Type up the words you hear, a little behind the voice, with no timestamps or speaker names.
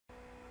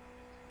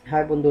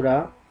হ্যাঁ বন্ধুরা,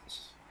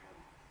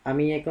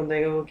 আমি এখন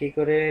দেখাবো কি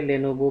করে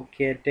Lenovo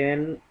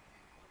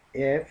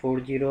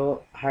K10a40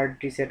 হার্ড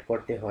রিসেট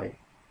করতে হয়।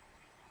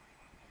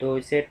 তো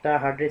ওই সেটটা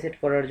হার্ড রিসেট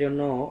করার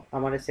জন্য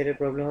আমার সেটের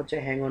প্রবলেম হচ্ছে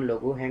হ্যাং অন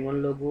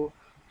লগু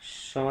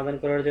সমাধান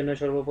করার জন্য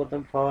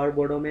সর্বপ্রথম পাওয়ার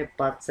বোতামে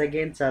 5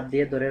 সেকেন্ড চাপ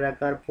দিয়ে ধরে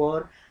রাখার পর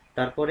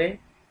তারপরে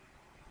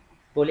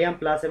ভলিউম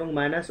প্লাস এবং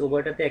মাইনাস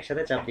উভয়টাতে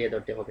একসাথে চাপ দিয়ে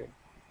ধরতে হবে।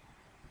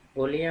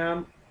 ভলিউম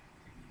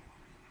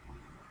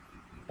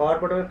পাওয়ার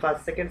বোতামে 5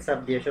 সেকেন্ড চাপ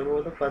দিয়ে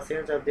সর্বপ্রথম 5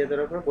 সেকেন্ড চাপ দিয়ে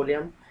ধরার পর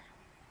ভলিউম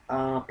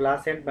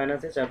প্লাস এন্ড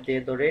মাইনাসে চাপ দিয়ে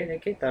ধরে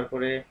রেখে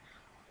তারপরে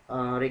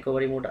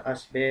রিকভারি মোড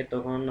আসবে,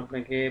 তখন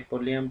আপনাকে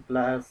ভলিউম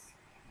প্লাস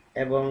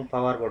এবং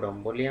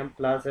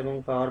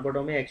পাওয়ার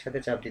বটমে একসাথে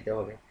চাপ দিতে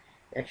হবে।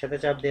 একসাথে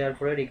চাপ দেওয়ার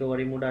পরে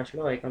রিকভারি মোড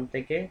আসলো, এখান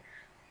থেকে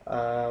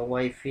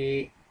ওয়াইফাই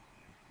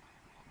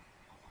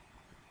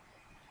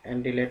এন্ড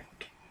ডিলেট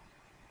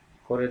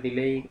করে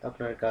দিলেই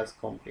আপনার কাজ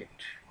complete.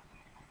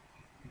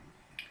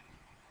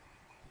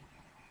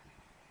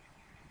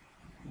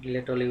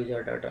 Delete all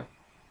user data,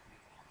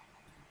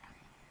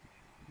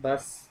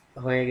 বাস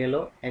হয়ে গেল।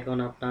 এখন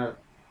আপনার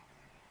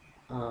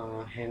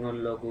hang on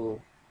লগু,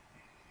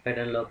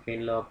 pattern lock, pin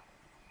lock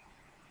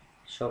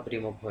সব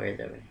রিমুভ হয়ে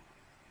যাবে।